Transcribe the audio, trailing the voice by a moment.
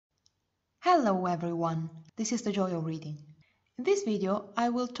Hello everyone, this is the joy of reading. In this video I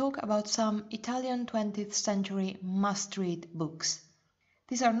will talk about some Italian 20th century must-read books.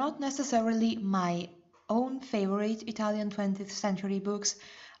 These are not necessarily my own favorite Italian 20th century books,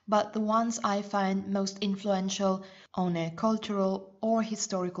 but the ones I find most influential on a cultural or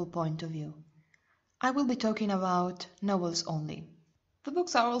historical point of view. I will be talking about novels only. The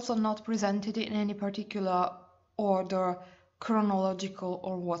books are also not presented in any particular order, chronological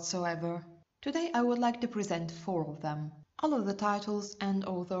or whatsoever. Today I would like to present 4 of them. All of the titles and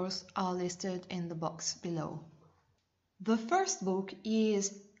authors are listed in the box below. The first book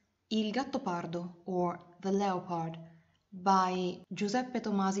is Il Gattopardo or The Leopard by Giuseppe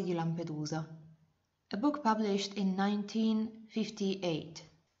Tomasi di Lampedusa, a book published in 1958.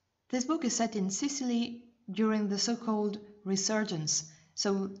 This book is set in Sicily during the so-called Resurgence,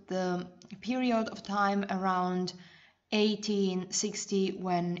 so the period of time around 1860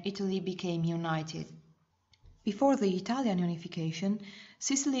 when Italy became united. Before the Italian unification,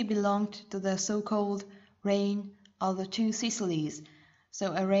 Sicily belonged to the so-called Reign of the Two Sicilies,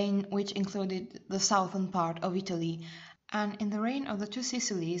 so a reign which included the southern part of Italy, and in the Reign of the Two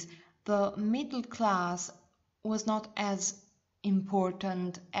Sicilies, the middle class was not as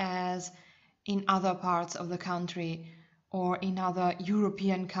important as in other parts of the country or in other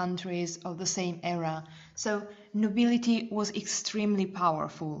European countries of the same era, so nobility was extremely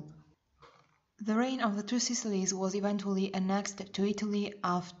powerful. The Reign of the Two Sicilies was eventually annexed to Italy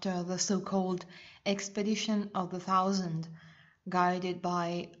after the so-called Expedition of the Thousand, guided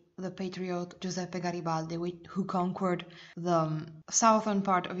by the patriot Giuseppe Garibaldi, who conquered the southern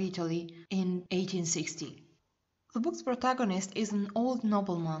part of Italy in 1860. The book's protagonist is an old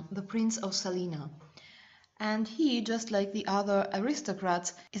nobleman, the Prince of Salina, and he, just like the other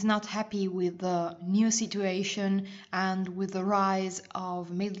aristocrats, is not happy with the new situation and with the rise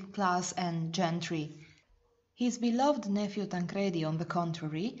of middle class and gentry. His beloved nephew Tancredi, on the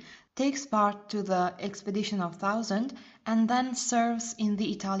contrary, takes part to the Expedition of Thousand and then serves in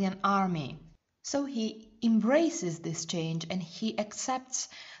the Italian army. So he embraces this change and he accepts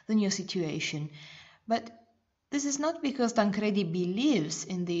the new situation. But this is not because Tancredi believes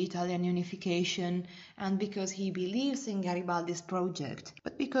in the Italian unification and because he believes in Garibaldi's project,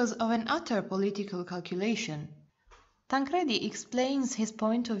 but because of an utter political calculation. Tancredi explains his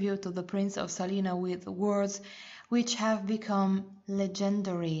point of view to the Prince of Salina with words which have become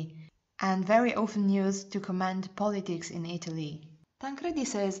legendary and very often used to comment politics in Italy. Tancredi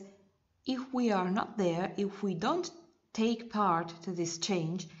says, if we are not there, if we don't take part to this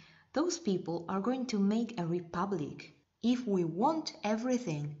change, those people are going to make a republic. If we want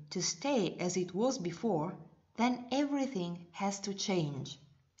everything to stay as it was before, then everything has to change.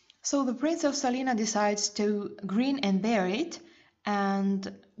 So the Prince of Salina decides to grin and bear it,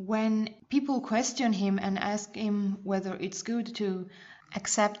 and when people question him and ask him whether it's good to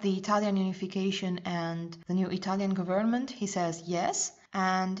accept the Italian unification and the new Italian government, he says yes,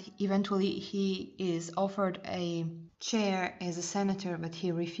 and eventually he is offered a chair as a senator, but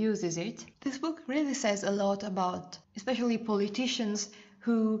he refuses it. This book really says a lot about especially politicians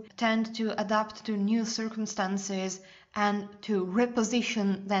who tend to adapt to new circumstances and to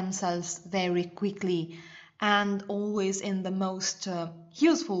reposition themselves very quickly and always in the most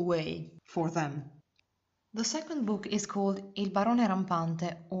useful way for them. The second book is called Il barone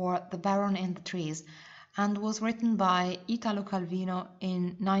rampante, or The Baron in the Trees, and was written by Italo Calvino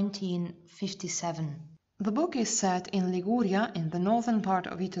in 1957. The book is set in Liguria, in the northern part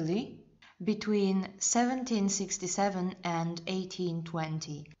of Italy, between 1767 and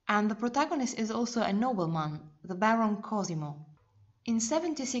 1820. And the protagonist is also a nobleman, the Baron Cosimo. In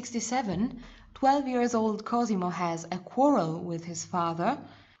 1767, 12-year-old Cosimo has a quarrel with his father.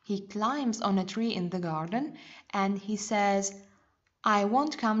 He climbs on a tree in the garden and he says, "I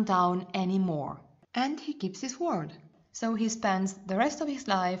won't come down anymore." And he keeps his word. So he spends the rest of his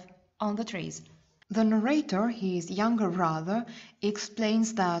life on the trees. The narrator, his younger brother,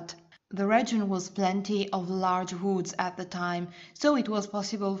 explains that the region was plenty of large woods at the time, so it was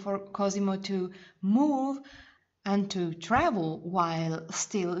possible for Cosimo to move and to travel while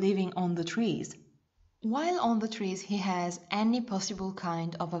still living on the trees. While on the trees, he has any possible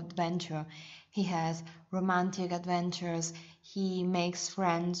kind of adventure. He has romantic adventures, he makes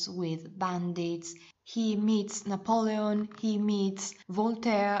friends with bandits, he meets Napoleon, he meets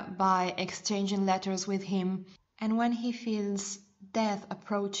Voltaire by exchanging letters with him, and when he feels death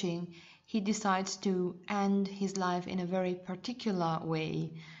approaching, he decides to end his life in a very particular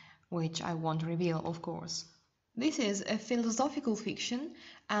way, which I won't reveal, of course. This is a philosophical fiction,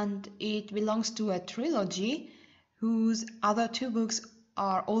 and it belongs to a trilogy whose other 2 books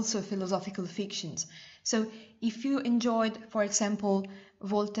are also philosophical fictions. So if you enjoyed, for example,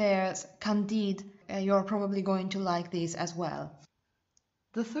 Voltaire's Candide, you're probably going to like this as well.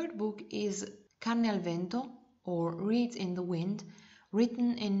 The third book is Canne, vento, or Reeds in the Wind,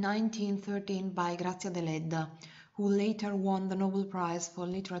 written in 1913 by Grazia Deledda, who later won the Nobel Prize for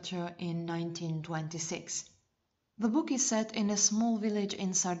Literature in 1926. The book is set in a small village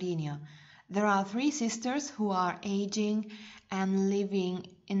in Sardinia. There are three sisters who are aging and living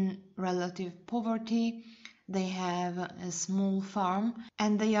in relative poverty. They have a small farm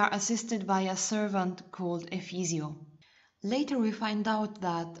and they are assisted by a servant called Efisio. Later we find out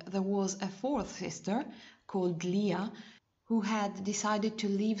that there was a fourth sister called Lia who had decided to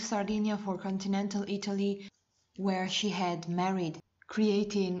leave Sardinia for continental Italy, where she had married,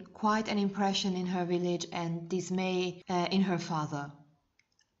 creating quite an impression in her village and dismay in her father.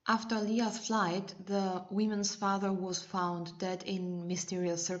 After Lia's flight, the woman's father was found dead in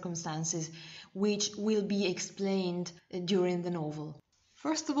mysterious circumstances, which will be explained during the novel.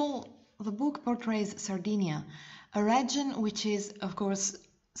 First of all, the book portrays Sardinia, a region which is, of course,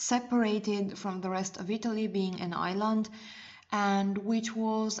 separated from the rest of Italy, being an island, and which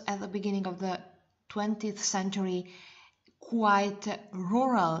was at the beginning of the 20th century quite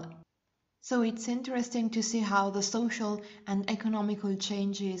rural. So it's interesting to see how the social and economical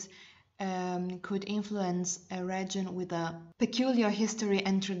changes could influence a region with a peculiar history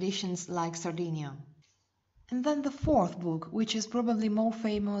and traditions like Sardinia. And then the fourth book, which is probably more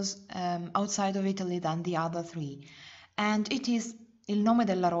famous outside of Italy than the other three, and it is Nome,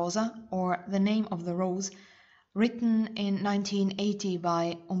 della, rosa, or The Name of the Rose, written in 1980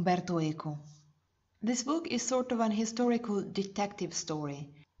 by Umberto Eco. This book is sort of an historical detective story.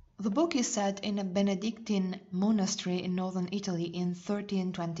 The book is set in a Benedictine monastery in northern Italy in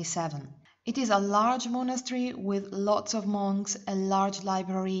 1327. It is a large monastery with lots of monks, a large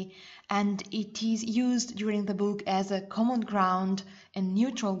library, and it is used during the book as a common ground and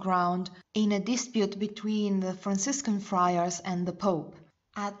neutral ground in a dispute between the Franciscan friars and the Pope.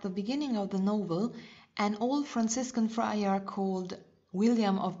 At the beginning of the novel, an old Franciscan friar called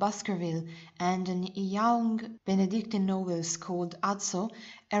William of Baskerville and a young Benedictine novice called Azzo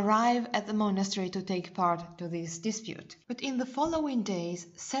arrive at the monastery to take part to this dispute. But in the following days,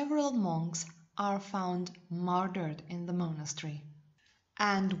 several monks are found murdered in the monastery.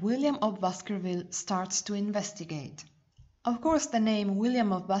 And William of Baskerville starts to investigate. Of course, the name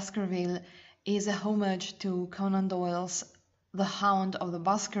William of Baskerville is a homage to Conan Doyle's The Hound of the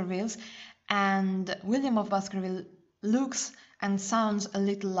Baskervilles, and William of Baskerville looks and sounds a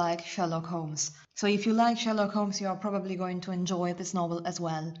little like Sherlock Holmes. So if you like Sherlock Holmes, you are probably going to enjoy this novel as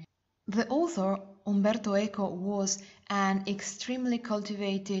well. The author, Umberto Eco, was an extremely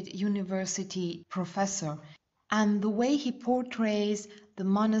cultivated university professor, and the way he portrays the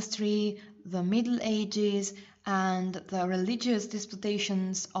monastery, the Middle Ages, and the religious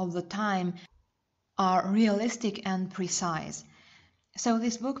disputations of the time are realistic and precise. So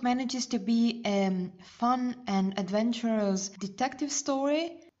this book manages to be a fun and adventurous detective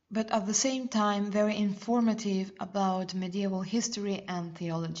story, but at the same time very informative about medieval history and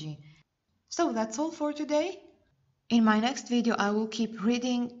theology. So that's all for today. In my next video I will keep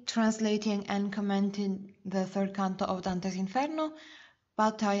reading, translating and commenting the third canto of Dante's Inferno,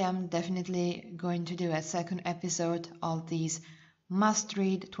 but I am definitely going to do a second episode of this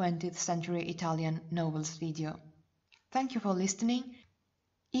must-read 20th century Italian novels video. Thank you for listening.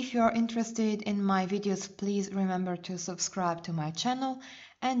 If you are interested in my videos, please remember to subscribe to my channel,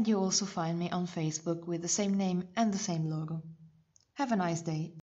 and you also find me on Facebook with the same name and the same logo. Have a nice day.